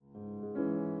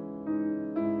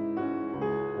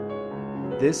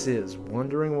This is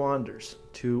Wandering Wanders,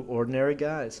 two ordinary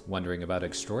guys. Wondering about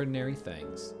extraordinary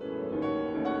things.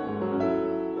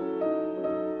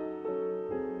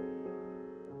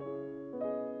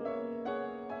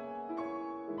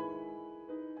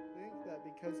 I think that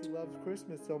because he loves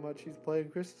Christmas so much, he's playing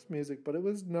Christmas music, but it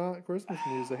was not Christmas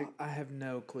music. I have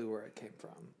no clue where it came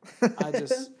from. I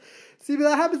just See, but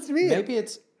that happens to me.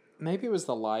 maybe it was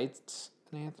the lights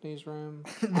in Anthony's room.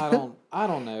 I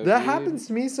don't know. That dude. happens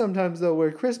to me sometimes though,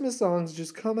 where Christmas songs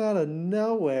just come out of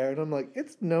nowhere, and I'm like,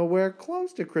 it's nowhere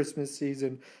close to Christmas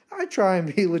season. I try and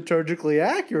be liturgically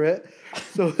accurate,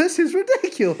 so this is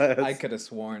ridiculous. I could have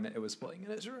sworn it was playing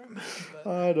in his room. But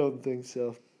I don't think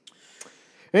so.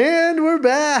 And we're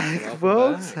back, Welcome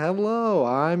folks. back. Hello,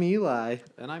 I'm Eli.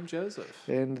 And I'm Joseph.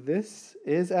 And this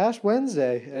is Ash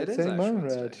Wednesday at It is St. Ash Monrad.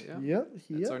 Wednesday, yeah. Yep.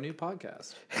 It's our new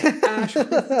podcast.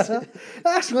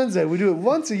 Ash Wednesday. We do it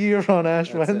once a year on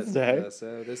Ash That's it. Wednesday. Yeah,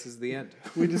 so this is the end.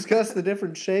 We discuss the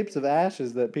different shapes of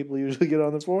ashes that people usually get on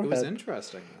their It forehead. was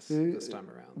interesting this time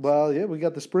around. Well, yeah, we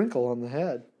got the sprinkle on the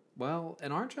head. Well,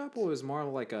 in our chapel, it was more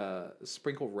like a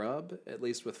sprinkle rub, at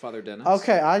least with Father Dennis.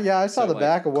 Okay, I saw So, the like,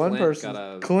 back of one Clint person.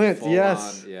 got a Clint, full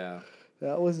yes. on- yeah.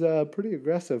 That was pretty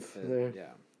aggressive there.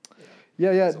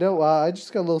 Yeah. Yeah, It's a no, I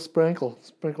just got a little sprinkle.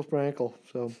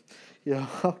 So,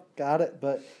 got it.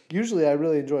 But usually I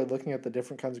really enjoy looking at the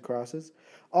different kinds of crosses.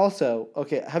 Also,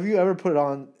 okay, have you ever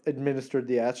administered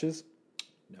the ashes?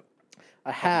 No.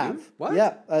 I have. you? What?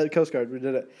 Yeah, Coast Guard, we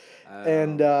did it. Oh.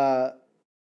 And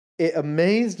it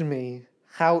amazed me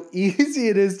how easy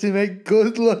it is to make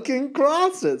good-looking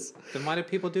crosses. Then why do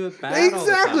people do it bad all the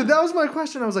Exactly. time? That was my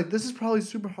question. I was like, this is probably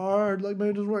super hard. Like, maybe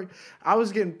it doesn't work. I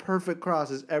was getting perfect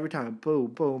crosses every time. Boom,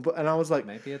 boom, boom. And I was like,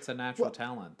 Maybe it's a natural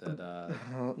talent that.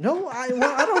 no, I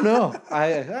don't know.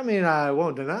 I mean, I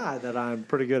won't deny that I'm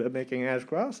pretty good at making ash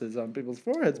crosses on people's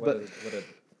foreheads, What but a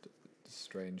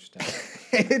strange talent.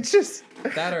 it's just,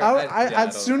 That or I don't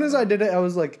as soon as know. I did it, I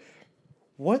was like,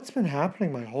 what's been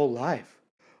happening my whole life?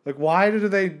 Like, why do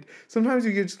they, sometimes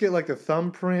you just get like a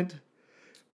thumbprint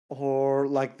or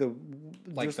like the,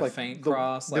 Like just the faint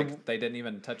cross, like they didn't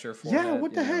even touch your forehead. yeah,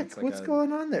 what the you know, heck? it's like What's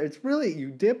going on there? It's really,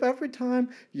 you dip every time,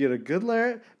 you get a good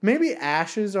layer. Maybe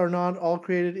ashes are not all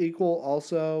created equal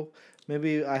also.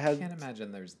 Maybe I I had, can't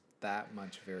imagine there's that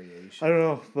much variation. I don't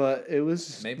know, but it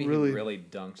was Maybe really, he really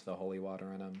dunked the holy water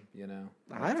in him, you know?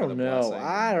 I for don't the know. blessing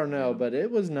I don't know, yeah. but it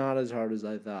was not as hard as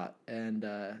I thought. And,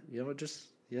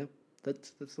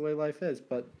 that's the way life is,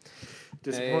 but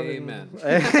disappointed. Amen.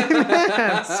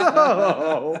 Amen.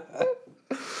 So,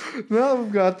 now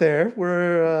we've got there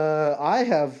where I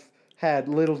have had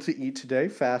little to eat today,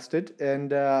 fasted,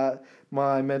 and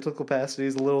my mental capacity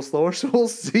is a little slower, so we'll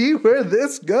see where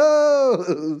this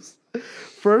goes.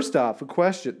 First off, a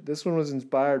question. This one was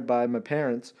inspired by my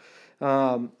parents.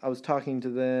 I was talking to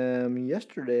them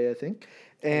yesterday, I think,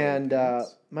 and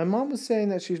parents. my mom was saying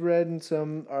that she's read in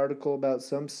some article about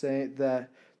some saint that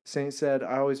saint said,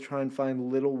 I always try and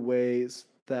find little ways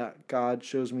that God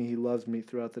shows me he loves me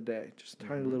throughout the day. Just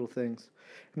tiny little things.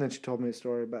 And then she told me a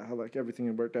story about how like everything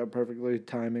had worked out perfectly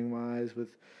timing wise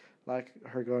with like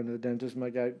her going to the dentist, my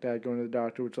dad going to the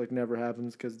doctor, which like never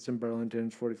happens because it's in Burlington,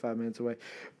 it's 45 minutes away.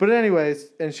 But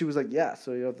anyways, and she was like, yeah,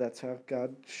 so that's how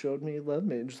God showed me he loved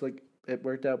me. And just like it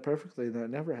worked out perfectly and that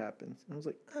never happens. And I was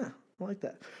like, I like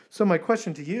that. So my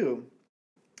question to you,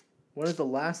 what is the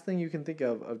last thing you can think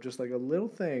of just like a little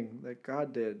thing that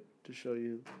God did to show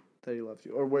you that he loves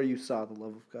you, or where you saw the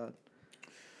love of God?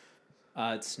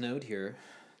 It snowed here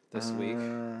this week,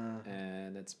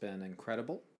 and it's been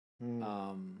incredible.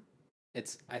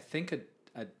 It's, I think,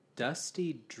 a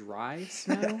dusty, dry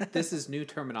snow. This is new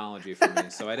terminology for me,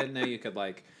 so I didn't know you could,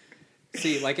 like,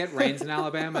 see, like, it rains in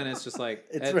Alabama, and it's just like,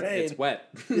 it's wet,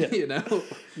 Yeah. you know?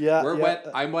 Yeah, We're yeah. wet,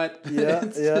 I'm wet. Yeah,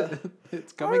 yeah.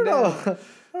 It's coming down.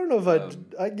 I don't know if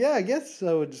I guess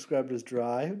I would describe it as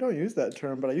dry. I don't use that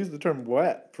term, but I use the term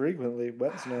wet frequently.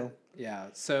 Wet snow. Yeah,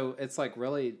 so it's like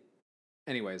really.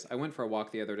 Anyways, I went for a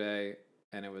walk the other day,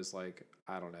 and it was like,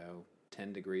 I don't know,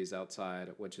 10 degrees outside,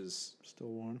 which is Still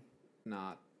warm.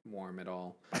 not warm at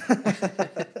all.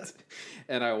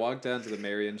 And I walked down to the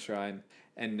Marian Shrine,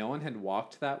 and no one had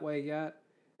walked that way yet,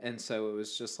 and so it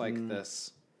was just like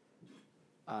this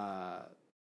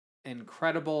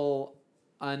incredible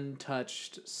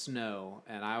untouched snow,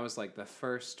 and I was like the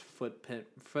first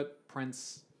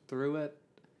footprints through it.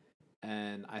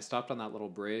 And I stopped on that little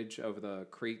bridge over the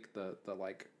creek, the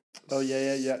like. Oh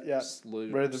yeah.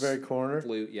 Slough, Right at the very corner.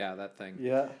 yeah, that thing.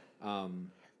 Yeah.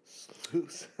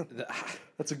 Sluice.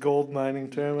 That's a gold mining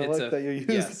term. I like that you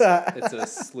use that. It's a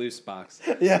sluice box.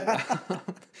 Yeah.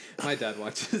 My dad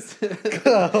watches it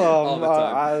all the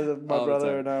time. My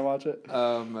brother and I watch it.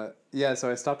 Yeah, so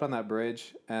I stopped on that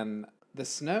bridge, and the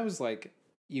snow's like,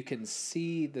 you can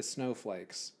see the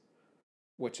snowflakes,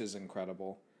 which is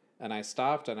incredible. And I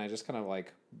stopped, and I just kind of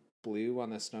like blew on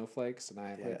the snowflakes, and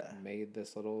I made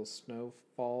this little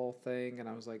snowfall thing, and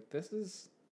I was like,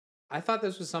 I thought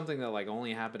this was something that like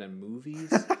only happened in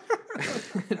movies.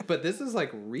 But this is like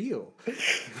real.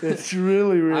 It's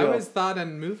really real. I always thought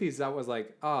in movies that was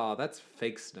like, oh, that's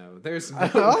fake snow. There's no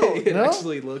way it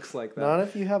actually looks like that. Not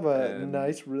if you have a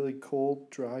nice, really cold,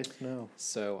 dry snow.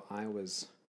 So I was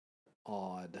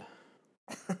awed.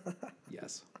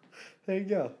 Yes. There you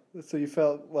go. So you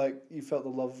felt the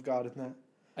love of God in that?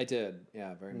 I did.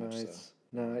 Yeah, very much so.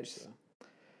 Nice. So.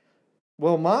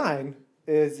 Well, mine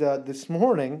is this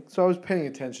morning. So I was paying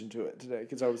attention to it today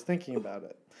because I was thinking about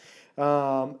it.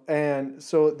 And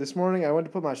so this morning I went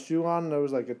to put my shoe on, and there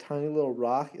was like a tiny little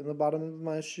rock in the bottom of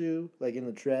my shoe, like in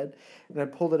the tread, and I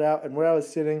pulled it out, and where I was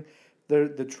sitting,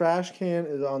 the trash can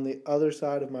is on the other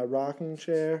side of my rocking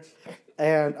chair,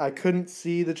 and I couldn't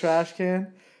see the trash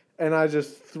can, and I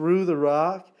just threw the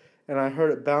rock, and I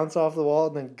heard it bounce off the wall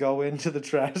and then go into the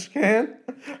trash can,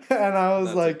 and I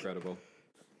was incredible.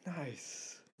 Nice.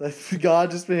 That's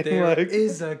God just being there like... There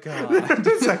is a God.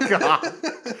 There is a God.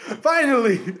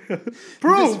 Finally!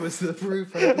 Proof! This was the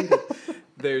proof I needed.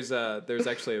 There's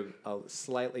actually a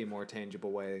slightly more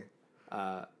tangible way,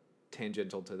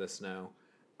 tangential to the snow.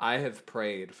 I have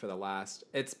prayed for the last...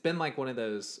 It's been like one of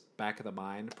those back of the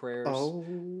mind prayers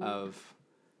of,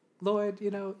 Lord,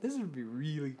 this would be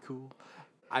really cool.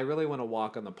 I really want to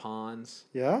walk on the ponds.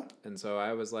 Yeah? And so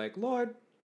I was like, Lord...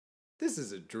 This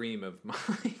is a dream of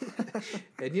mine.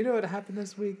 And you know what happened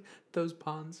this week? Those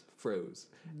ponds froze.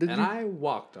 I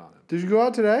walked on them. Did you go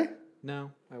out today?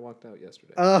 No, I walked out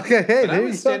yesterday. Okay, hey, but I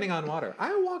was standing on water.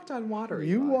 I walked on water.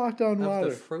 You walked on water.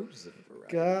 Of the frozen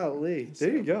variety. Golly.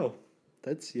 There you go.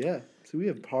 That's, yeah. So we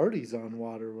have parties on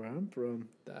water where I'm from.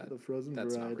 The frozen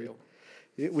that's variety. Not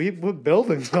real. We put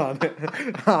buildings on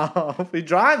it. We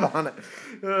drive on it.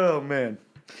 Oh, man.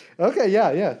 Okay,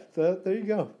 yeah. There you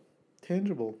go.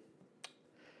 Tangible.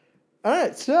 All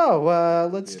right, so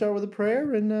let's start with a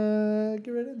prayer and get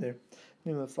right in there. In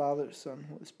the name of the Father, Son,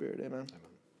 Holy Spirit, amen. Amen.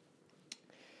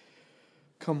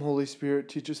 Come, Holy Spirit,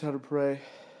 teach us how to pray.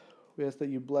 We ask that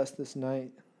you bless this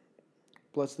night,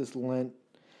 bless this Lent.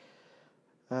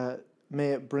 May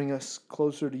it bring us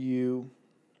closer to you.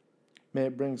 May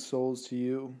it bring souls to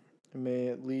you. And may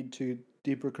it lead to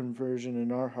deeper conversion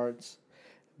in our hearts.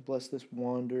 Bless this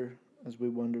wander as we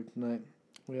wander tonight.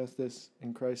 We ask this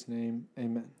in Christ's name,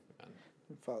 amen.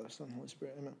 Father, Son, Holy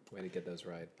Spirit, amen. Way to get those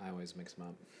right. I always mix them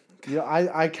up.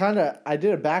 I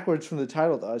did it backwards from the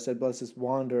title, though. I said, bless us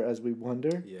wander as we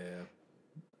wonder.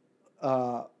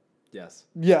 Yeah. Yes.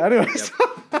 Yeah, anyways.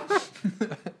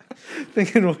 Yep.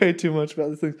 Thinking way too much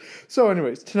about this thing. So,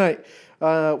 anyways, tonight,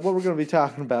 what we're going to be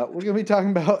talking about, we're going to be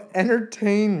talking about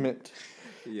entertainment.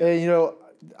 Yeah. And,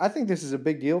 I think this is a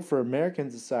big deal for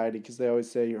American society because they always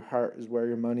say your heart is where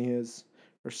your money is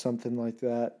or something like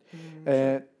that.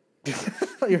 And...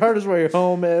 your heart is where your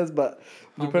home is, but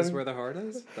home is where the heart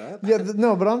is.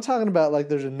 No, but I'm talking about like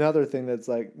there's another thing that's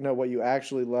like no, what you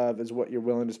actually love is what you're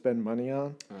willing to spend money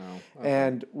on. Oh, okay.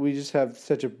 And we just have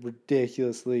such a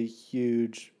ridiculously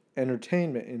huge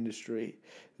entertainment industry.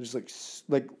 There's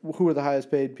like who are the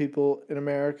highest paid people in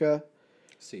America?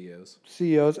 CEOs.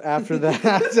 After that,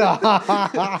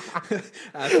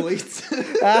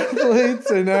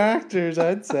 athletes and actors,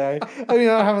 I'd say. I mean,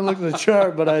 I haven't looked at the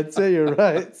chart, but I'd say you're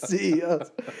right. CEOs.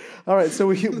 All right,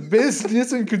 so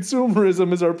business and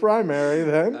consumerism is our primary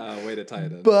then. Way to tie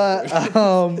it in. But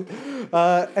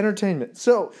entertainment.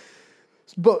 So,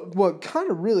 but what kind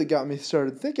of really got me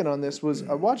started thinking on this was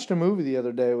I watched a movie the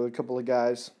other day with a couple of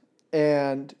guys,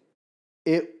 and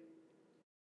it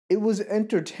was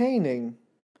entertaining.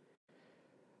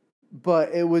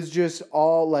 But it was just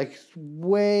all like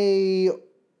way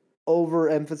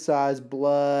overemphasized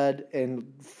blood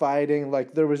and fighting.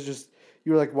 Like there was just,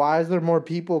 you were like, why is there more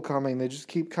people coming? They just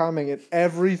keep coming and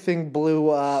everything blew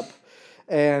up.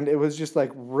 And it was just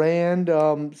like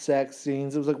random sex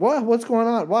scenes. It was like, what's going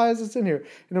on? Why is this in here?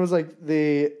 And it was like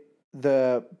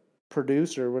the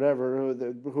producer, whatever,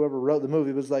 whoever wrote the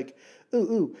movie was like,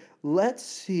 ooh, let's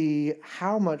see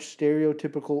how much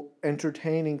stereotypical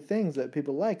entertaining things that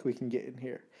people like we can get in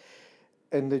here.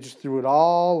 And they just threw it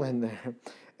all in there.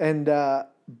 And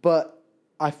but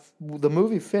the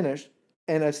movie finished,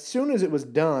 and as soon as it was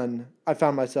done, I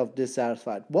found myself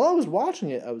dissatisfied. While I was watching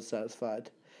it, I was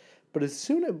satisfied. But as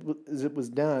soon as it was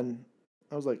done,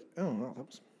 I was like, oh, well, that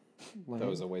was lame. That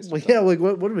was a waste of time. Yeah, like,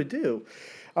 what do we do?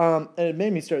 And it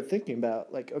made me start thinking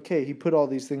about, like, okay, he put all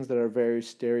these things that are very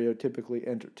stereotypically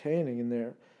entertaining in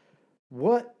there.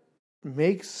 What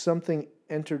makes something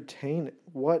entertaining?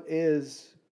 What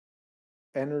is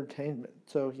entertainment?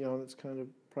 So, that's kind of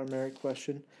primary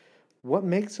question. What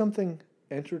makes something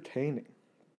entertaining? /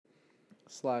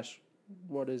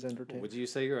 what is entertainment? Would you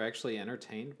say you're actually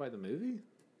entertained by the movie?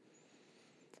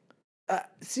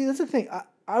 See, that's the thing.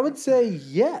 I would say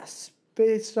yes,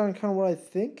 based on kind of what I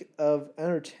think of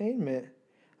entertainment.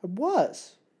 I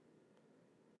was.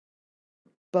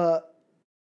 But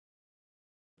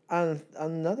on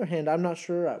the other hand, I'm not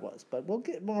sure I was. But we'll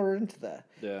get more into that.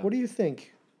 Yeah. What do you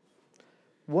think?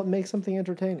 What makes something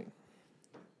entertaining?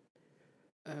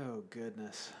 Oh,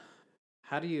 goodness.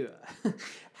 How do you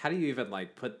even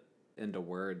like put into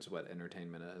words what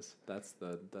entertainment is? That's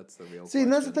the real See,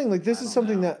 and that's the question. thing. Like, this I is don't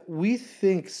something know. that we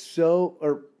think so,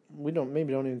 or we don't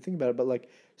even think about it, but like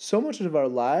so much of our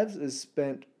lives is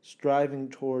spent striving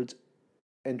towards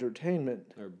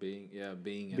entertainment, Or being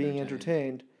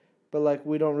entertained, but like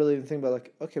we don't really even think about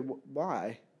like, okay,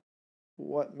 why?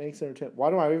 What makes entertainment?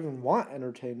 Why do I even want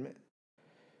entertainment?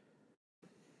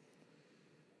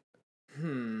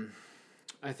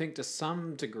 I think to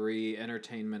some degree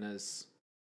entertainment is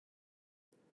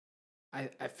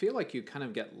I feel like you kind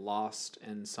of get lost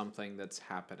in something that's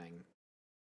happening.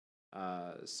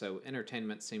 So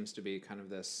entertainment seems to be kind of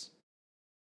this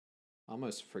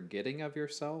almost forgetting of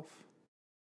yourself.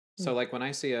 So like when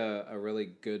I see a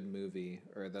really good movie,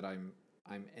 or that I'm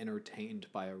entertained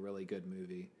by a really good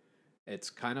movie, it's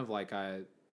kind of like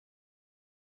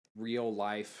real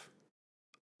life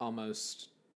almost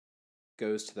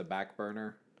goes to the back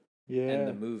burner. Yeah. And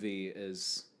the movie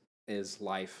is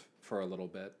life for a little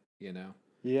bit,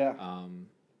 Yeah.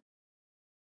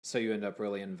 So you end up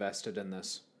really invested in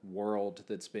this world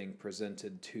that's being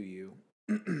presented to you.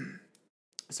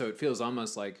 So it feels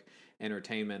almost like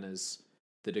entertainment is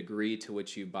the degree to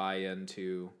which you buy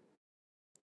into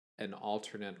an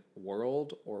alternate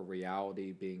world or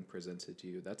reality being presented to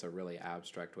you. That's a really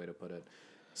abstract way to put it.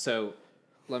 So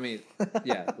let me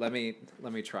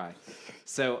try.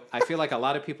 So I feel like a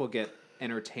lot of people get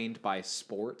entertained by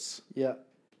sports. Yeah.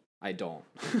 I don't.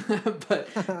 But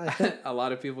a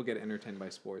lot of people get entertained by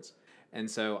sports. And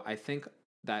so I think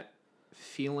that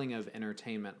feeling of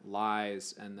entertainment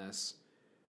lies in this: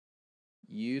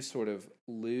 you sort of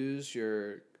lose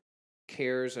your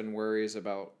cares and worries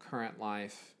about current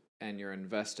life, and you're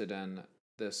invested in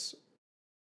this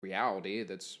reality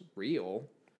that's real.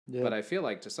 Yeah. But I feel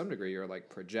like to some degree you're like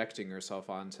projecting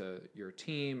yourself onto your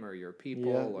team or your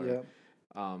people,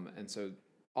 and so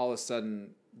all of a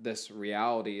sudden this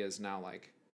reality is now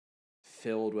like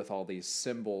filled with all these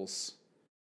symbols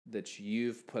that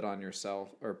you've put on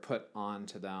yourself or put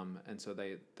onto them, and so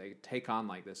they take on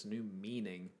like this new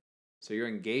meaning. So you're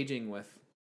engaging with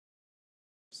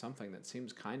something that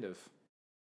seems kind of,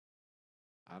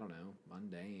 I don't know,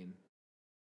 mundane,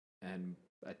 and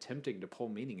attempting to pull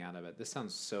meaning out of it. This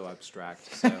sounds so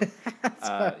abstract. So,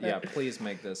 yeah, please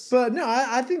make this. But no,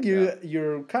 I think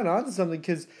you're kind of onto something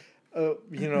because,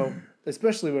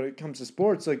 especially when it comes to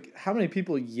sports, like how many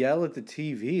people yell at the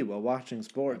TV while watching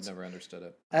sports? I've never understood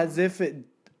it. As if it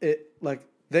like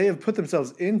they have put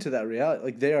themselves into that reality,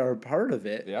 like they are a part of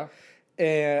it. Yeah.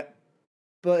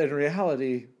 But in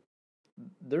reality,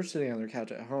 they're sitting on their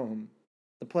couch at home.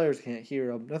 The players can't hear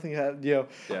them. Nothing has, Yeah.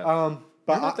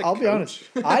 But I'll be honest,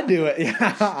 I do it.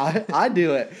 Yeah, I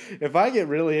do it. If I get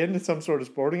really into some sort of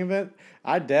sporting event,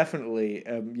 I definitely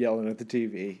am yelling at the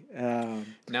TV.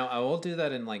 Now, I will do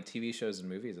that in like TV shows and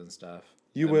movies and stuff.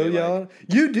 You I'd will be yell? like,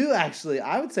 You do, actually.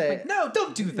 I would say... like, no,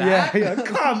 don't do that. Yeah,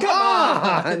 come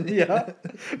on! Yeah.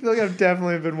 I feel like I've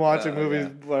definitely been watching movies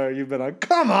where you've been like,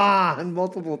 come on!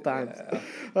 Multiple times. Yeah.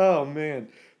 Oh, man.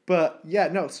 But, yeah,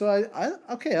 no, so I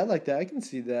like that. I can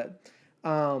see that.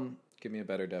 Give me a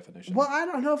better definition. Well, I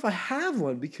don't know if I have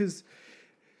one, because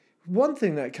one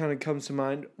thing that kind of comes to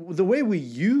mind, the way we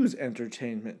use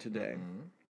entertainment today,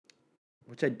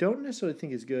 which I don't necessarily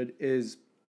think is good, is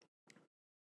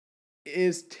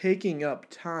taking up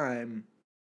time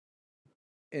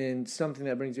in something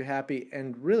that brings you happy.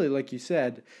 And really, like you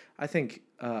said, I think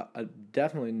a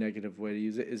definitely negative way to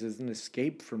use it is as an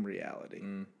escape from reality.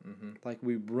 Mm-hmm. Like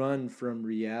we run from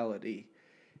reality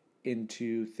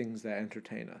into things that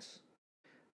entertain us.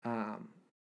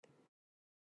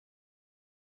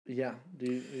 Yeah. What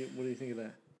do you think of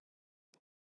that?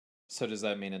 So does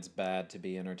that mean it's bad to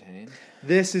be entertained?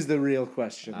 This is the real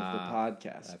question of the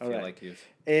podcast. I feel like you've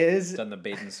is done the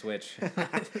bait and switch.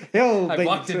 Yo, I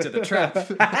walked into the trap.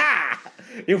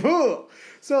 You fool!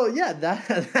 So yeah,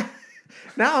 that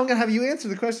now I'm gonna have you answer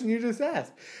the question you just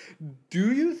asked.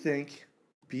 Do you think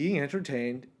being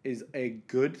entertained is a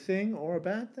good thing or a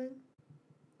bad thing,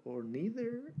 or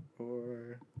neither,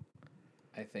 or?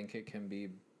 I think it can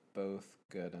be both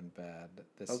good and bad.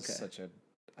 This Okay. is such a.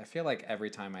 I feel like every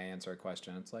time I answer a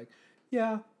question, it's like,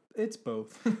 yeah, it's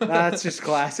both. That's just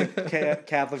classic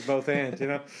Catholic both and, you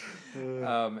know.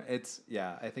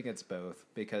 I think it's both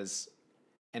because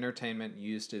entertainment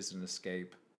used as an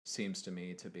escape seems to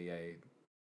me to be a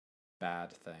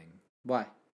bad thing. Why?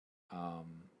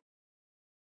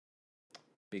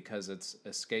 Because it's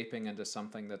escaping into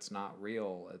something that's not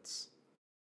real. It's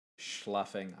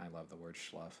schluffing. I love the word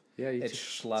schluff. Yeah, it's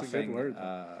schluffing. It's a good word.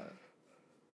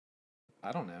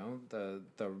 I don't know,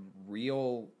 the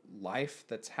real life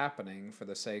that's happening for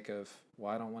the sake of,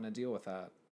 well, I don't want to deal with that.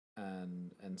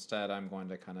 And instead I'm going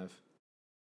to kind of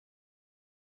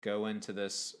go into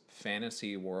this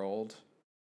fantasy world,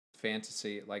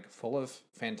 like full of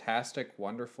fantastic,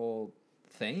 wonderful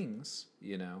things,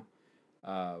 you know.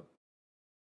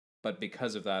 But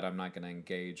because of that, I'm not going to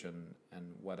engage in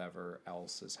whatever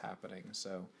else is happening.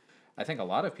 So I think a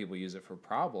lot of people use it for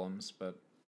problems, but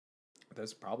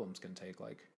those problems can take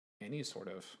like any sort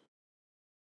of,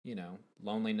 you know,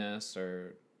 loneliness,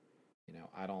 or, you know,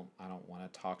 I don't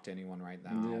want to talk to anyone right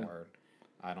now, or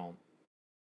I don't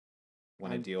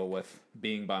want to deal with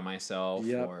being by myself,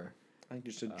 or I think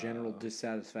just a general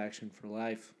dissatisfaction for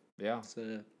life. Yeah.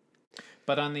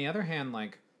 But on the other hand,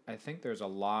 like, I think there's a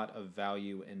lot of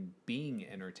value in being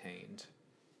entertained,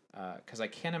 because I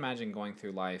can't imagine going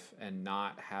through life and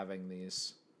not having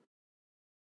these.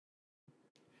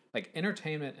 Like,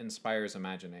 entertainment inspires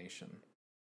imagination.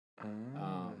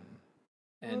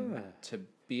 And to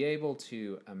be able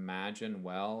to imagine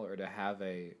well, or to have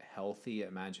a healthy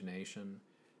imagination,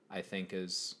 I think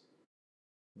is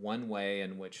one way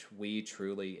in which we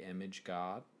truly image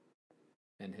God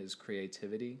and his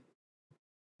creativity.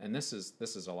 And this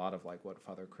is a lot of like what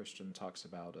Father Christian talks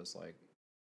about as like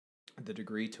the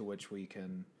degree to which we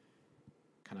can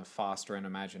kind of foster an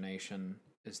imagination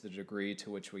is the degree to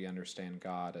which we understand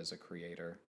God as a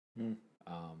creator.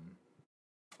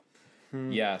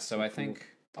 So I think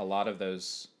a lot of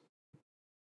those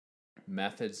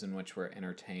methods in which we're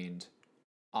entertained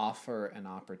offer an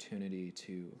opportunity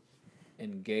to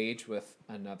engage with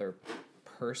another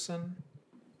person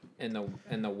in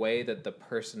the way that the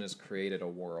person has created a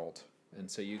world.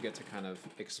 And so you get to kind of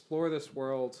explore this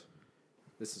world.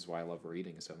 This is why I love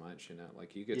reading so much, you know,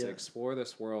 like you get to explore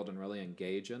this world and really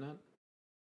engage in it.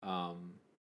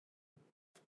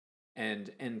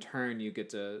 And in turn, you get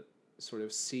to sort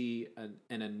of see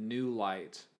in a new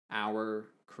light our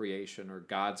creation, or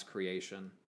God's creation,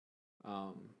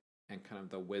 and kind of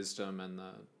the wisdom and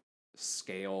the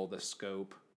scale, the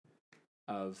scope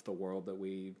of the world that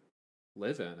we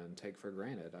live in and take for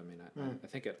granted. I mean, I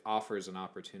think it offers an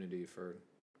opportunity for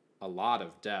a lot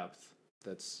of depth.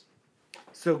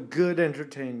 So good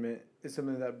entertainment is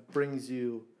something that brings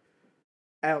you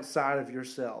outside of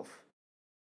yourself,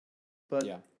 but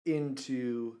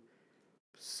into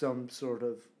some sort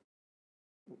of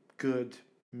good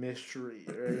mystery,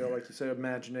 or, you know, like you said,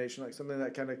 imagination, like something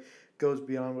that kind of goes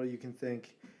beyond what you can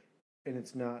think, and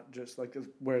it's not just like,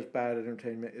 whereas bad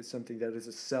entertainment is something that is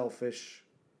a selfish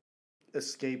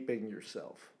escaping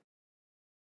yourself.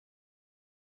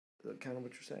 Is that kind of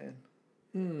what you're saying?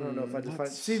 I don't know if I define.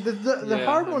 See, the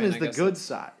hard one is the good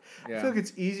side. I feel like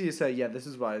it's easy to say, this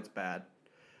is why it's bad,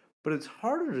 but it's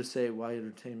harder to say why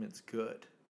entertainment's good.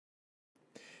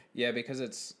 Yeah, because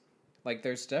it's like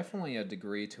there's definitely a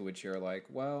degree to which you're like,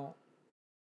 well,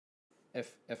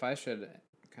 if I should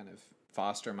kind of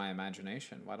foster my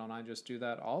imagination, why don't I just do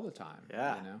that all the time?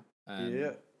 Yeah. You know?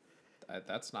 And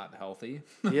that's not healthy.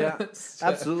 Yeah,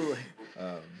 absolutely.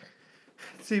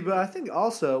 See, but I think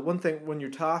also one thing when you're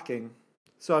talking,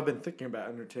 so I've been thinking about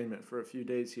entertainment for a few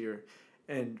days here,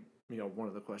 and, you know, one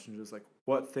of the questions is like,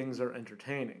 what things are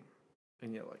entertaining?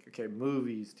 And you're like, okay,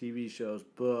 movies, TV shows,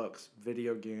 books,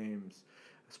 video games,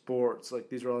 sports, like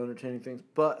these are all entertaining things.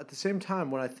 But at the same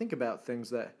time, when I think about things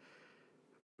that,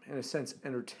 in a sense,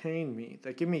 entertain me,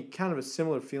 that give me kind of a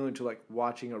similar feeling to like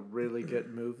watching a really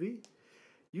good movie,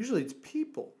 usually it's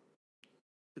people.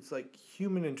 It's like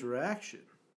human interaction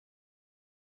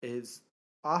is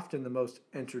often the most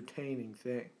entertaining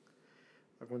thing.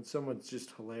 Like when someone's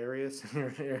just hilarious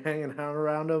and you're hanging out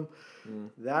around them,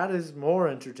 that is more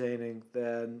entertaining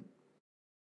than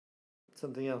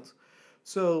something else.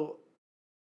 So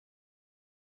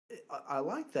I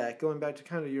like that. Going back to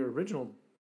kind of your original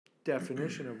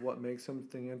definition of what makes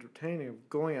something entertaining, of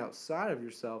going outside of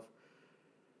yourself,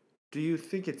 do you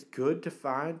think it's good to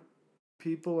find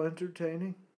people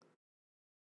entertaining?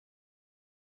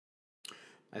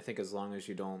 I think as long as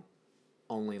you don't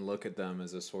only look at them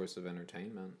as a source of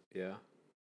entertainment, yeah.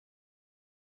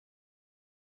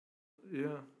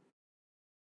 Yeah.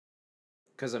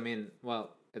 Because I mean,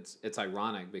 well, it's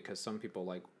ironic because some people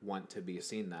like want to be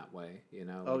seen that way, you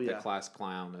know. Oh, Like yeah. the class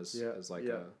clown is like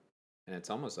Yeah. and it's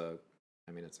almost a,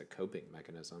 I mean, it's a coping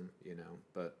mechanism, you know.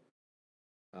 But,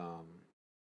 um,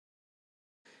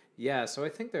 yeah. So I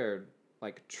think they're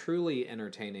like truly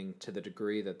entertaining to the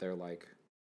degree that they're like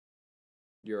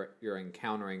you're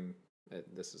encountering.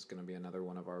 This is going to be another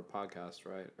one of our podcasts,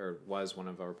 right? Or was one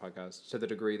of our podcasts. To the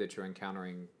degree that you're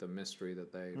encountering the mystery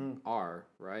that they are,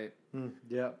 right?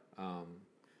 Yeah.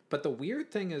 But the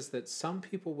weird thing is that some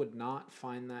people would not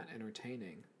find that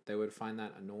entertaining. They would find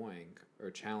that annoying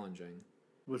or challenging.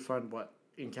 Would find what?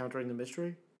 Encountering the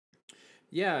mystery?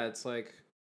 Yeah, it's like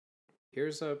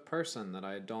here's a person that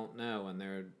I don't know, and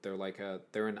they're like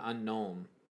they're an unknown,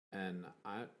 and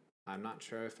I'm not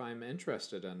sure if I'm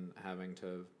interested in having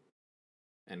to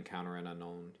encounter an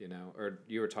unknown, you know. Or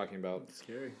you were talking about It's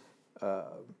scary.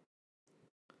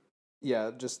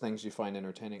 Yeah, just things you find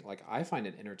entertaining. Like I find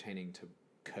it entertaining to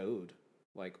code,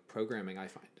 like programming. I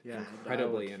find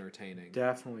incredibly entertaining.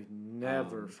 Definitely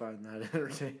never find that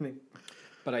entertaining.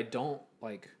 But I don't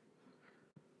like.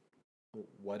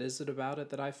 What is it about it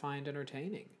that I find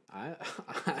entertaining?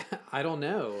 I don't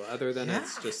know. Other than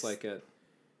it's just like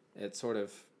it sort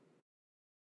of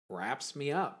wraps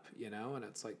me up, you know, and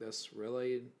it's like this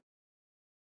really.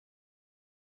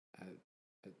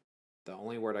 The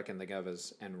only word I can think of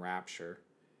is enrapture.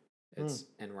 It's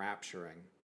enrapturing.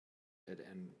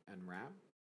 Enwrap.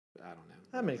 I don't know.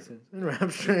 That makes sense.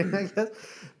 Enrapturing, I guess.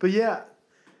 But yeah,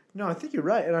 no, I think you're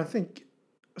right, and I think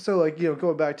so. Like, you know,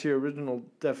 going back to your original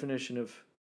definition of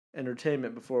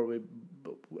entertainment before we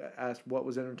asked what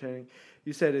was entertaining,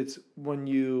 you said it's when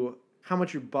how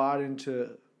much you're bought into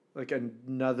like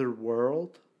another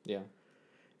world. Yeah.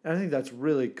 And I think that's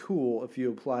really cool if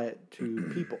you apply it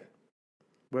to people.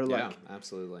 Where like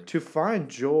absolutely. To find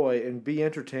joy and be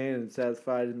entertained and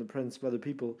satisfied in the presence of other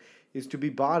people is to be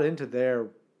bought into their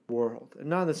world, and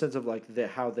not in the sense of like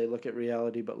how they look at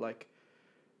reality, but like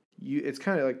it's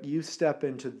kind of like you step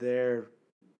into their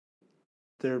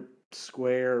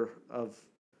square of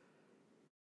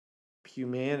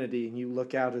humanity and you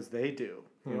look out as they do.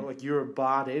 You know, like you're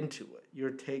bought into it.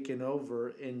 You're taken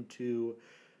over into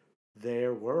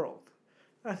their world.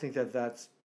 I think that's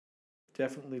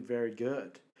definitely very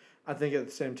good. I think at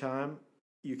the same time,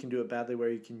 you can do it badly where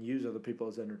you can use other people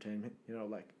as entertainment, you know,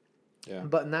 like. Yeah.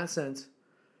 But in that sense,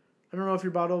 I don't know if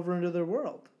you're bought over into their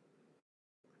world.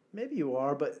 Maybe you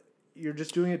are, but you're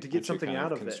just doing it to get something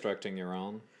out of it. Constructing your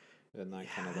own and that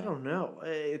kind of I don't know.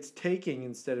 It's taking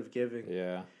instead of giving.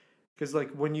 Yeah. Because like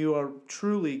when you are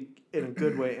truly in a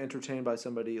good way entertained by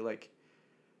somebody, like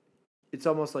it's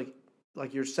almost like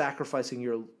you're sacrificing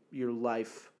your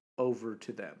life over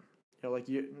to them. You know, like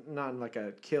you not in like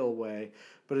a kill way,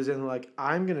 but as in like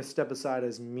I'm gonna step aside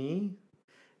as me,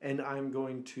 and I'm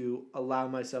going to allow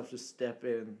myself to step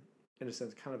in a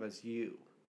sense, kind of as you.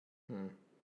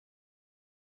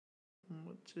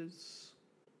 Which is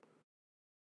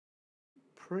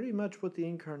pretty much what the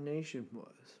incarnation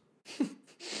was.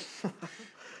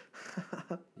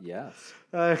 Yes.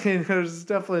 I mean, there's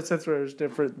definitely a sense where it's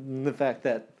different than the fact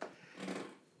that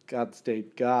God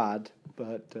stayed God,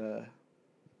 but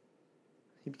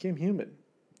he became human,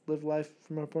 lived life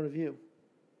from our point of view.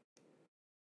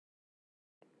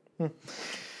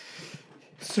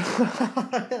 So,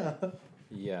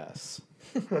 yes.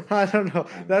 I don't know.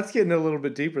 That's getting a little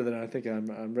bit deeper than I think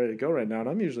I'm ready to go right now, and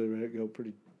I'm usually ready to go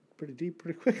pretty deep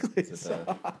pretty quickly.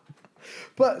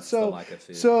 But so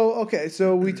okay,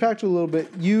 so we talked a little bit.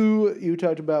 You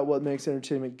talked about what makes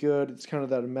entertainment good. It's kind of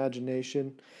that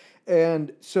imagination,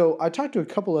 and so I talked to a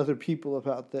couple other people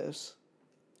about this.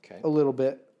 Okay. A little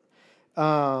bit,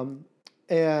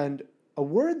 and a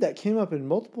word that came up in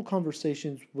multiple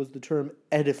conversations was the term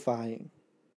edifying.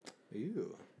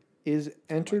 Ew. Is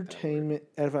entertainment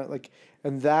edifying? Like,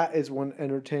 and that is when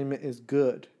entertainment is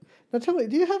good. Now tell me,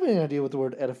 do you have any idea what the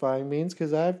word edifying means?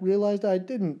 Because I've realized I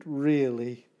didn't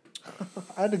really.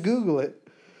 I had to Google it.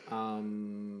 I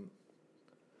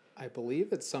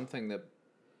believe it's something that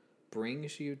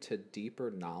brings you to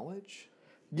deeper knowledge.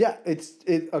 Yeah,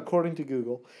 it according to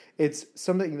Google, it's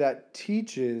something that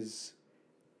teaches,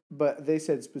 but they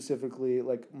said specifically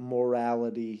like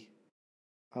morality,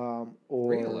 or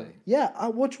really, yeah,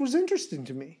 which was interesting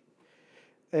to me.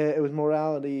 It was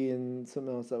morality and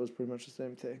something else that was pretty much the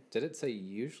same thing. Did it say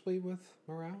usually with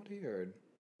morality or?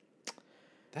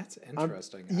 That's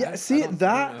interesting. Yeah, I see don't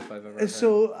that. know if I've ever heard.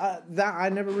 So that I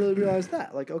never really realized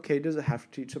that. Like, okay, does it have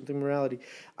to teach something morality?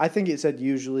 I think it said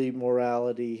usually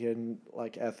morality and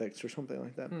like ethics or something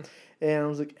like that. And I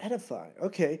was like, edifying.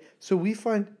 Okay, so we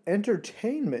find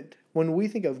entertainment when we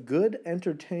think of good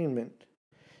entertainment.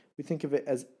 We think of it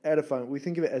as edifying. We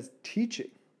think of it as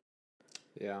teaching.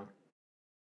 Yeah.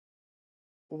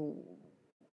 You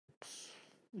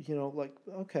know, like,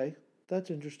 okay, that's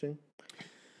interesting.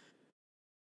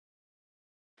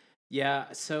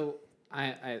 Yeah, so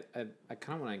I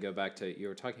kind of want to go back to, you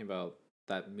were talking about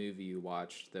that movie you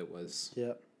watched that was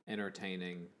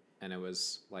entertaining, and it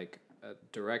was like a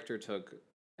director took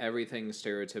everything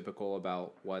stereotypical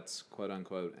about what's quote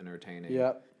unquote entertaining.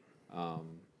 Yep.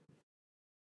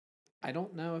 I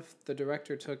don't know if the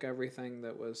director took everything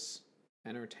that was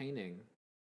entertaining.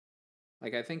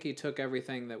 Like, I think he took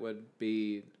everything that would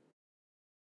be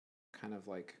kind of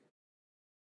like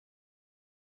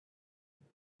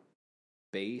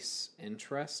base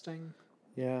interesting.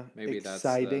 Yeah. Maybe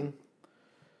exciting. That's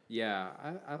yeah,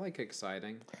 I like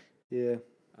exciting. Yeah.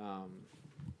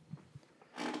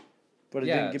 But it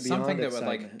didn't get beyond something that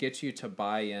excitement. would like get you to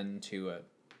buy into it.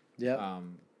 Yeah.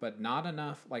 But not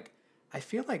enough. Like, I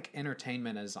feel like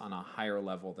entertainment is on a higher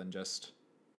level than just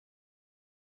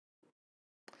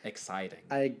exciting.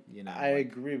 I like,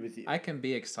 agree with you. I can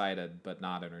be excited but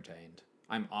not entertained.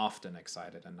 I'm often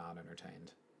excited and not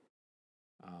entertained.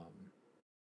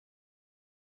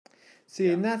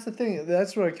 And that's the thing.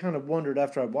 That's what I kind of wondered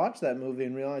after I watched that movie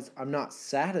and realized I'm not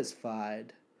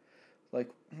satisfied. Like,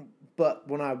 but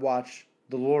when I watch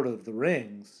The Lord of the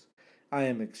Rings, I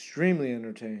am extremely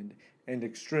entertained and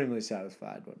extremely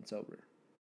satisfied when it's over.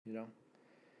 You know?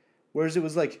 Whereas it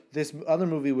was like, this other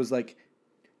movie was like,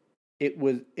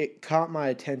 it caught my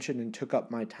attention and took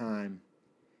up my time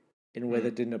in a way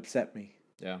that didn't upset me.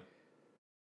 Yeah.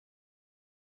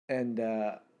 And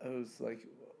I was like,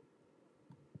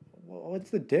 well, what's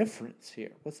the difference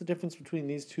here? What's the difference between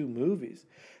these two movies?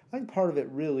 I think part of it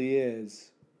really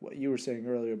is what you were saying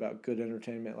earlier about good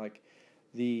entertainment, like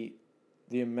the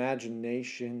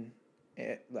imagination.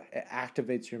 It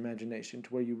activates your imagination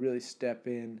to where you really step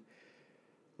in.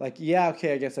 Like, yeah,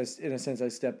 okay, I guess in a sense I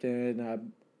stepped in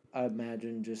and I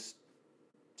imagine just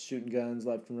shooting guns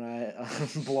left and right,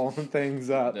 blowing things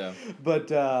up. Yeah.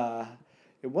 But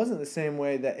it wasn't the same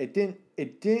way that it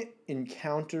didn't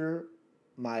encounter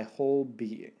my whole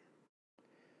being.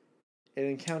 It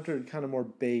encountered kind of more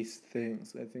base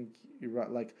things. I think you're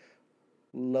right, like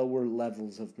lower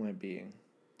levels of my being.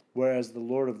 Whereas the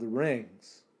Lord of the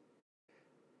Rings,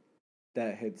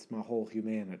 that hits my whole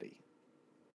humanity.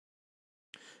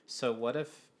 So what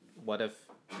if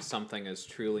something is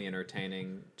truly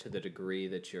entertaining to the degree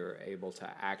that you're able to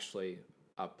actually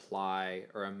apply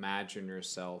or imagine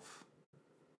yourself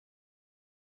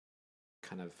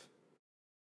kind of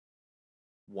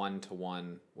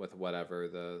one-to-one with whatever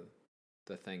the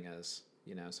thing is,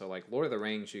 you know? So like Lord of the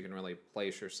Rings, you can really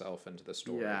place yourself into the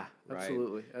story. Yeah, right?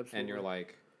 Absolutely. And you're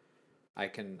like, I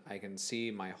can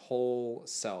see my whole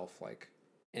self like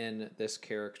in this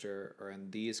character or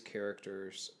in these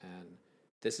characters, and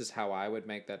this is how I would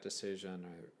make that decision.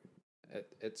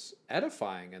 It's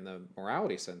edifying in the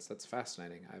morality sense. That's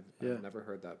fascinating. I've never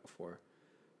heard that before.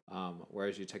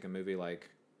 Whereas you take a movie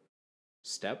like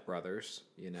Step Brothers,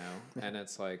 you know, and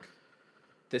it's like,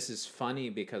 this is funny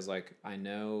because like I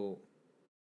know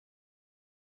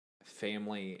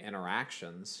family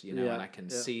interactions, you know, and I can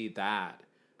see that,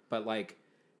 but like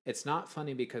it's not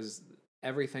funny because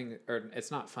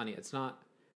it's not funny. It's not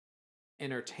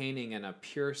entertaining in a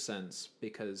pure sense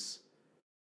because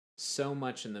so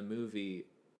much in the movie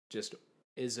just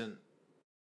isn't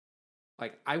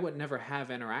like, I would never have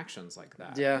interactions like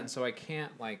that. Yeah. And so I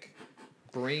can't like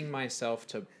bring myself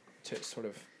to sort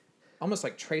of almost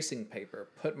like tracing paper,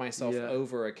 put myself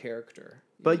over a character.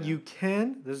 But you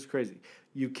can, this is crazy,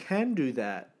 you can do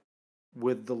that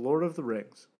with The Lord of the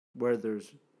Rings, where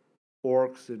there's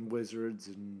orcs and wizards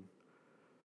and,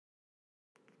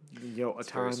 you know, a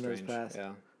time that's passed.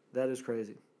 Yeah. That is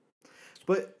crazy.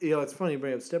 But, you know, it's funny you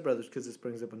bring up Step Brothers because this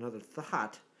brings up another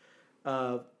thought.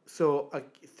 So, a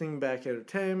thing back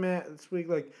entertainment this week,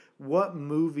 like, what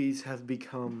movies have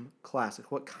become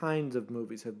classic? What kinds of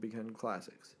movies have become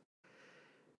classics?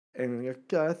 And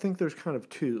I think there's kind of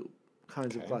two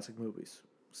kinds of classic movies.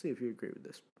 See if you agree with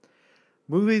this.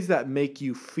 Movies that make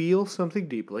you feel something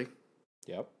deeply.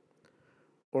 Yep.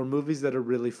 Or movies that are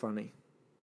really funny.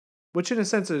 Which in a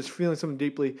sense is feeling something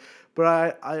deeply,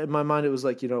 but I in my mind it was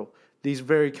like, you know, these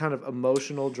very kind of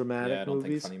emotional, Yeah, dramatic I don't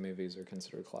movies. think funny movies are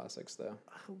considered classics, though.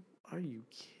 Oh, are you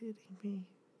kidding me?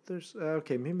 There's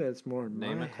okay, maybe that's more in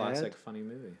Name my a classic head. funny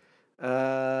movie.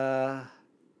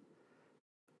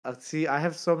 See, I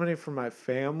have so many from my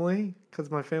family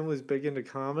because my family's big into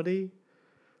comedy,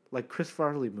 like Chris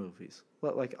Farley movies,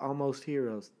 like Almost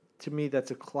Heroes. To me,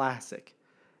 that's a classic,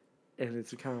 and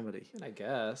it's a comedy. I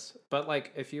guess, but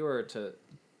like if you were to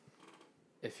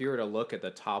look at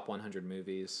the top 100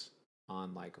 movies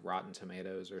on like Rotten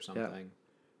Tomatoes or something,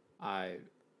 I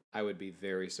would be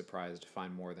very surprised to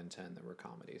find more than 10 that were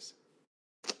comedies.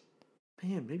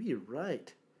 Man, maybe you're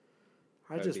right.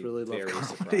 I I'd just be really love very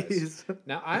comedies.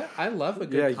 Now, I love a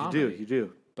good comedy. You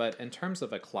do. But in terms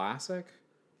of a classic,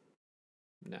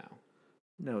 no.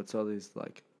 No, it's all these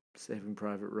like Saving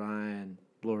Private Ryan,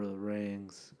 Lord of the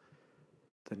Rings,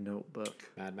 The Notebook,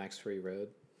 Mad Max Fury Road.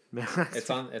 Max. It's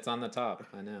on the top.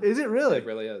 I know. Is it really? It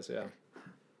really is.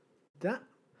 Yeah.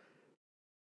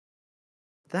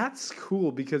 That's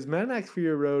cool because Mad Max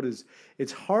Fury Road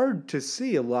it's hard to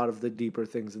see a lot of the deeper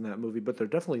things in that movie, but they're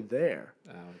definitely there.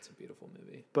 Oh, it's a beautiful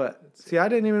movie. But see, I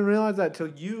didn't even realize that till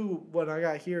when I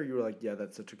got here, you were like, "Yeah,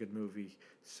 that's such a good movie.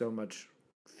 So much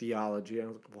theology." I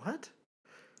was like, "What?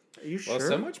 Are you sure?" Well,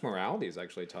 so much morality is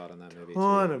actually taught in that movie.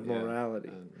 Ton of morality,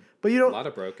 And but a lot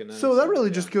of brokenness. So that really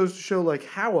just goes to show like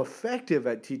how effective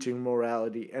at teaching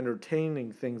morality,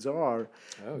 entertaining things are,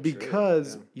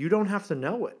 because you don't have to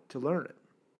know it to learn it.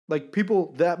 Like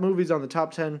that movie's on the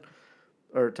top 10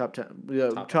 or top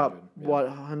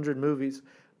 100 movies.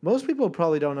 Most people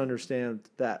probably don't understand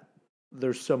that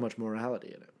there's so much morality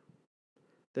in it.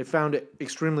 They found it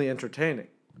extremely entertaining.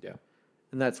 Yeah.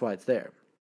 And that's why it's there.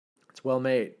 It's well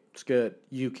made. It's good.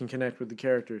 You can connect with the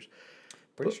characters.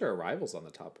 Pretty sure Arrival's on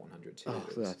the top 100 too. Oh,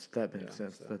 that makes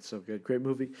sense. So. That's so good. Great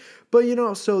movie. But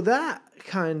so that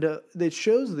it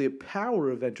shows the power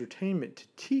of entertainment to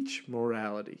teach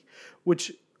morality,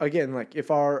 which again, like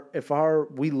if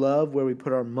we love where we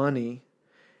put our money,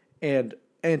 and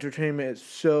entertainment is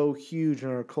so huge in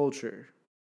our culture.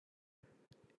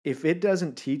 If it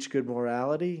doesn't teach good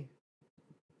morality,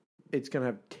 it's going to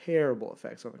have terrible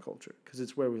effects on the culture because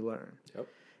it's where we learn. Yep.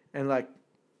 And like,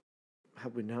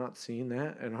 have we not seen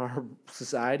that in our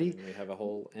society? And we have a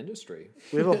whole industry.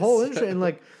 We have a whole industry, and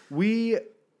like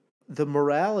the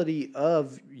morality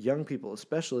of young people,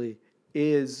 especially,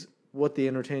 is what the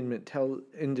entertainment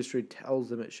industry tells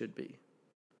them it should be.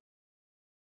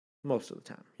 Most of the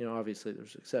time, obviously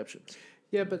there's exceptions.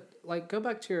 Yeah, but like go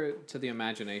back to the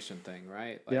imagination thing,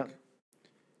 right? Like,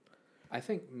 I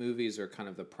think movies are kind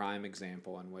of the prime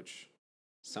example in which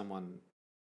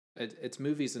it's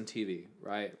movies and TV,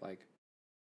 right? Like,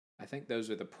 I think those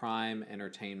are the prime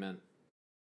entertainment.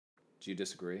 Do you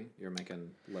disagree? You're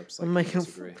making lips like you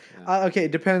disagree. Yeah. Okay,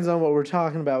 it depends on what we're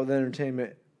talking about with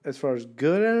entertainment. As far as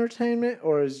good entertainment,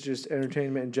 or is just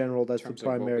entertainment in general? That's the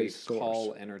primary source.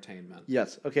 Call entertainment.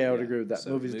 Yes. Okay, I would agree with that.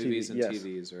 So movies and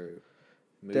TVs are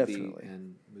definitely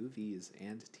movies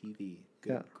and TV.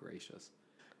 Good gracious.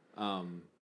 And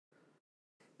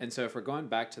so if we're going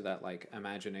back to that, like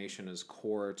imagination is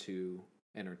core to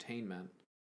entertainment,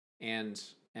 and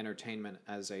entertainment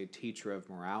as a teacher of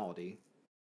morality,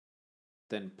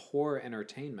 then poor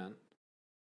entertainment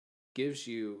gives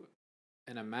you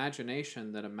an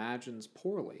imagination that imagines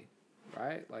poorly,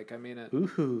 right? Like, I mean,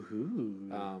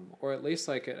 or at least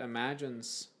like it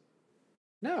imagines.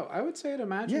 No, I would say it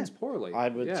imagines poorly. I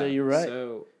would say you're right.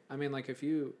 So, I mean, like if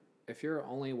you're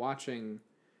only watching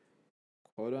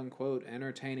quote unquote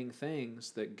entertaining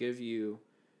things that give you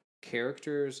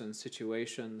characters and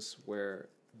situations where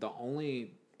the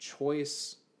only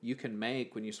choice you can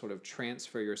make when you sort of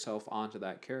transfer yourself onto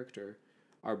that character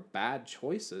are bad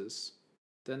choices,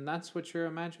 then that's what your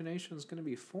imagination is going to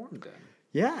be formed in.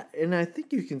 Yeah, and I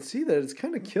think you can see that it's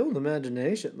kind of killed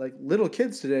imagination. Like little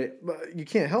kids today, you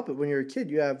can't help it. When you're a kid,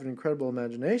 you have an incredible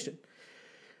imagination.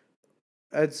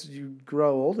 As you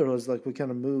grow older, it's like we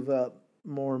kind of move up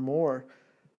more and more.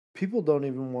 People don't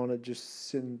even want to just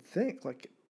sit and think. Like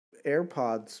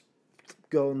AirPods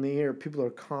go in the ear. People are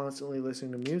constantly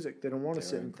listening to music. They don't want to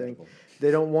sit and think.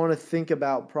 They don't want to think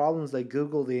about problems. They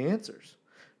Google the answers.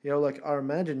 Like our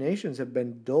imaginations have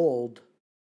been dulled.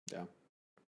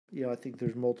 Yeah. I think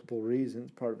there's multiple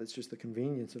reasons. Part of it's just the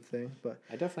convenience of things. But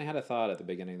I definitely had a thought at the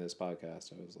beginning of this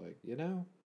podcast. I was like,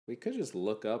 we could just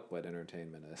look up what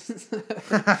entertainment is. And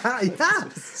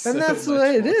that's the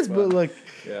way it is. Fun. But like,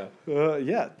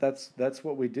 that's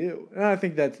what we do. And I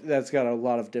think that's got a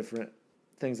lot of different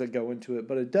things that go into it.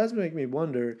 But it does make me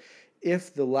wonder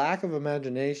if the lack of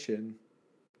imagination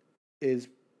is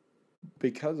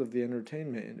because of the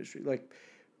entertainment industry. Like,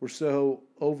 we're so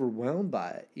overwhelmed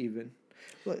by it, even.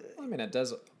 But, I mean, it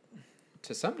does,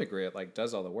 to some degree, it like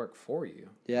does all the work for you.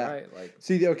 yeah. Right? Like,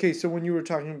 See, okay, so when you were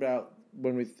talking about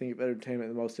when we think of entertainment,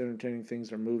 the most entertaining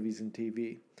things are movies and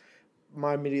TV.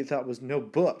 My immediate thought was no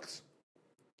books.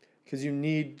 Because you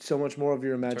need so much more of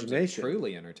your in terms imagination. of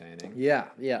truly entertaining. Yeah,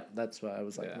 that's why I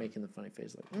was like Yeah. making the funny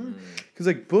face, like, because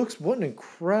like books, what an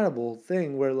incredible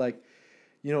thing where like,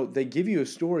 you know, they give you a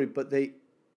story, but they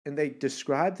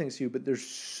describe things to you, but there's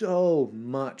so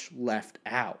much left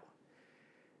out,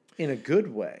 in a good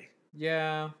way.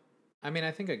 Yeah. I mean,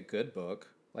 I think a good book,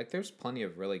 like there's plenty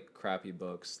of really crappy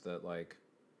books that like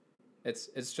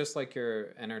it's just like your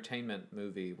entertainment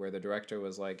movie where the director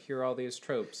was like, here are all these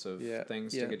tropes of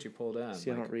things to get you pulled in.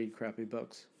 See, I like don't read crappy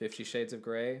books. 50 Shades of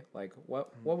Grey, like what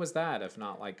was that if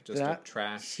not like just That- a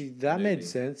trash see, that made movie,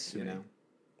 sense to you me. know?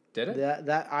 Did it?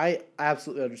 That I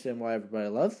absolutely understand why everybody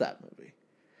loves that movie,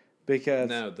 because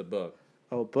No, the book.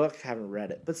 book, haven't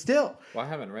read it, but still, Well, I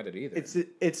haven't read it either.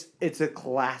 it's a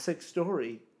classic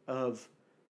story of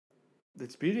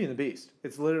it's Beauty and the Beast.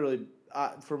 It's literally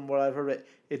from what I've heard,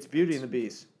 it's Beauty and the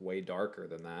Beast. Way darker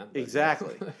than that. But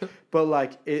Exactly, but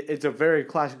like it's a very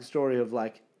classic story of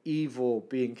like evil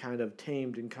being kind of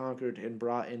tamed and conquered and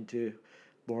brought into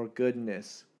more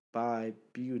goodness by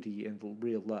beauty and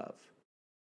real love.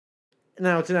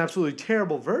 Now it's an absolutely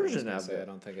terrible I was version gonna of say, I it.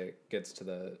 don't think it gets to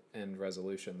the end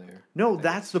resolution there. I No, think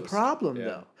that's it's the just- problem, yeah.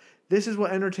 though. This is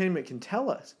what entertainment can tell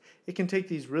us. It can take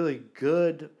these really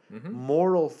good Mm-hmm.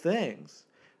 moral things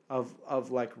of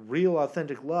like real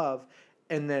authentic love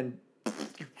and then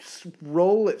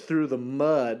roll it through the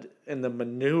mud and the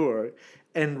manure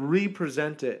and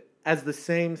represent it as the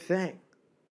same thing.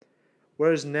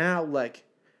 Whereas now, like,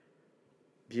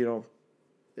 you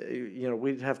know,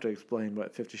 we'd have to explain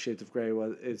what 50 Shades of Grey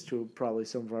is to probably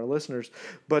some of our listeners,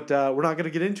 but we're not going to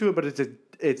get into it. But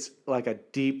it's like a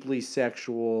deeply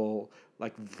sexual,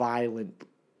 like violent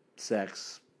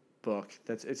sex book.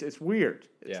 It's weird.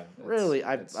 It's really,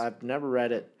 I've never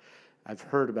read it. I've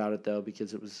heard about it though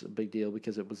because it was a big deal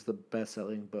because it was the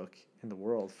best-selling book in the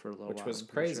world for a little while. Which was I'm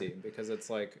pretty crazy sure.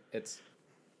 because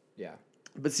yeah.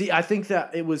 But see, I think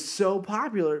that it was so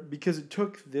popular because it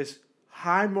took this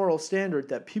high moral standard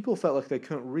that people felt like they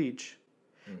couldn't reach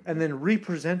and then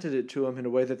represented it to them in a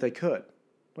way that they could.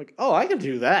 Like, oh, I can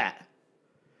do that.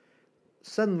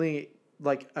 Suddenly,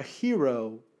 like a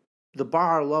hero, the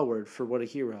bar lowered for what a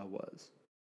hero was.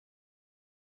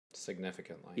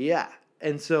 Significantly. Yeah.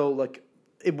 And so, like,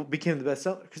 it became the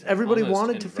bestseller because everybody Almost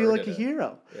wanted to feel like a inverted it.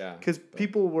 hero. Yeah. Because but-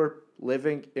 people were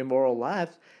living immoral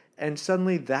lives, and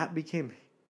suddenly that became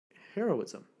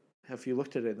heroism if you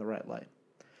looked at it in the right light.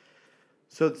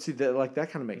 So see that that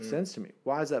kind of makes sense to me.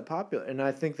 Why is that popular? And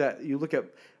I think that you look at,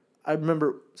 I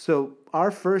remember, so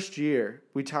our first year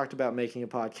we talked about making a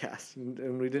podcast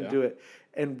and we didn't do it,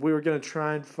 and we were going to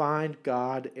try and find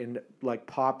God in like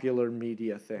popular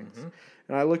media things.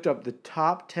 And I looked up the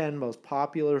top 10 most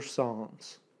popular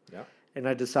songs. Yeah. And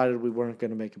I decided we weren't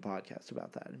going to make a podcast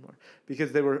about that anymore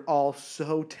because they were all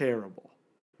so terrible.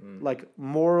 Like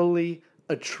morally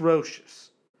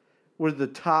atrocious were the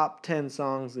top 10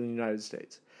 songs in the United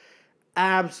States.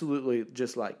 Absolutely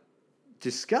just like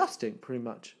disgusting pretty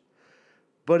much.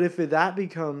 But if that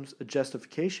becomes a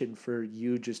justification for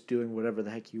you just doing whatever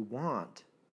the heck you want,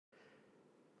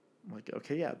 I'm like,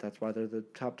 okay, yeah, that's why they're the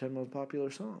top 10 most popular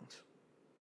songs.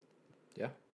 Yeah.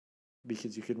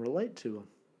 Because you can relate to them.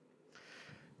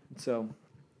 So,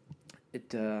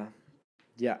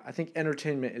 I think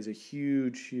entertainment is a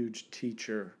huge, huge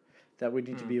teacher that we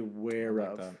need to be aware I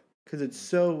like of. that. Because it's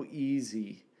so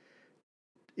easy,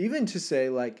 even to say,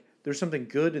 like, there's something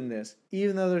good in this,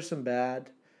 even though there's some bad.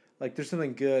 Like, there's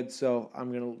something good, so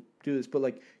I'm going to do this. But,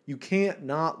 like, you can't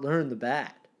not learn the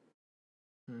bad.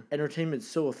 Entertainment's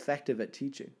so effective at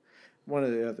teaching. One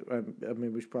of the other, I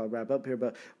mean, we should probably wrap up here,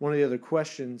 but one of the other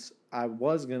questions I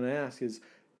was going to ask is,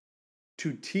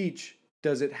 to teach,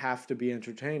 does it have to be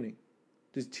entertaining?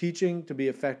 Does teaching to be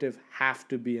effective have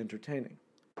to be entertaining?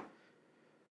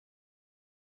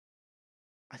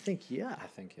 I think, yeah. I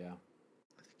think, yeah.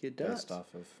 I think it does. Based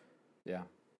off of, yeah,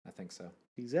 I think so.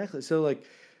 Exactly. So, like,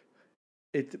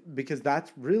 because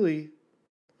that's really,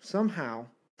 somehow,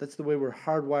 that's the way we're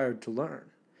hardwired to learn,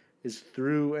 is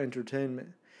through entertainment.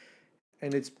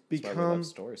 And it's That's why we become... love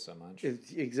stories so much.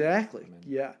 Exactly.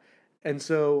 Yeah. And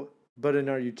so, but in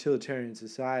our utilitarian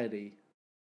society,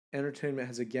 entertainment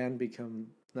has again become,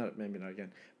 maybe not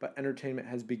again, but entertainment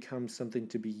has become something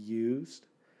to be used,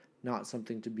 not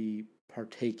something to be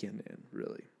partaken in,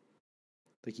 really.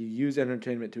 Like, you use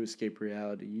entertainment to escape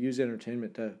reality. You use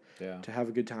entertainment to have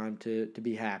a good time, to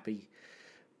be happy.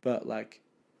 But, like,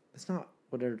 that's not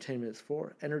what entertainment is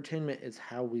for. Entertainment is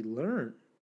how we learn.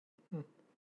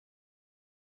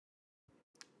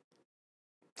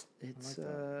 It's like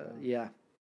that. yeah.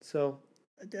 So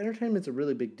entertainment's a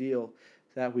really big deal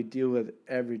that we deal with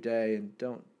every day and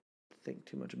don't think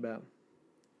too much about.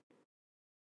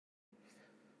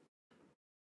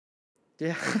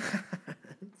 Yeah.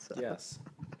 So, Yes.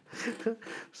 so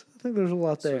I think there's a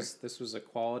lot there. This was a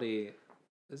quality.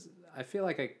 I feel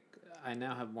like I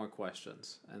now have more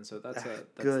questions, and so that's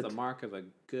good. the mark of a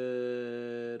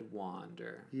good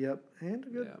wander. Yep, and a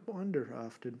good wonder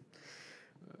often.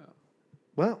 Yeah.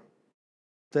 Well,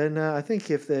 then I think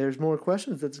if there's more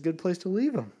questions, that's a good place to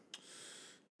leave them.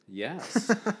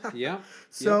 Yes. Yeah.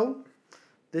 So,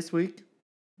 this week,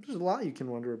 there's a lot you can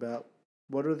wonder about.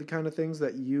 What are the kind of things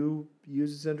that you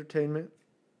use as entertainment?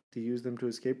 Do you use them to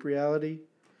escape reality?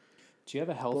 Do you have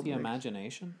a healthy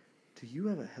imagination? Do you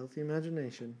have a healthy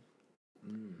imagination?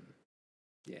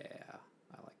 Yeah,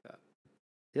 I like that.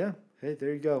 Yeah. Hey,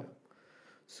 there you go.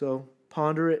 So,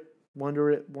 ponder it, wonder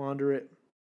it, wander it.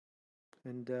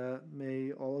 And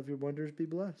may all of your wonders be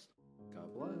blessed.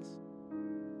 God bless.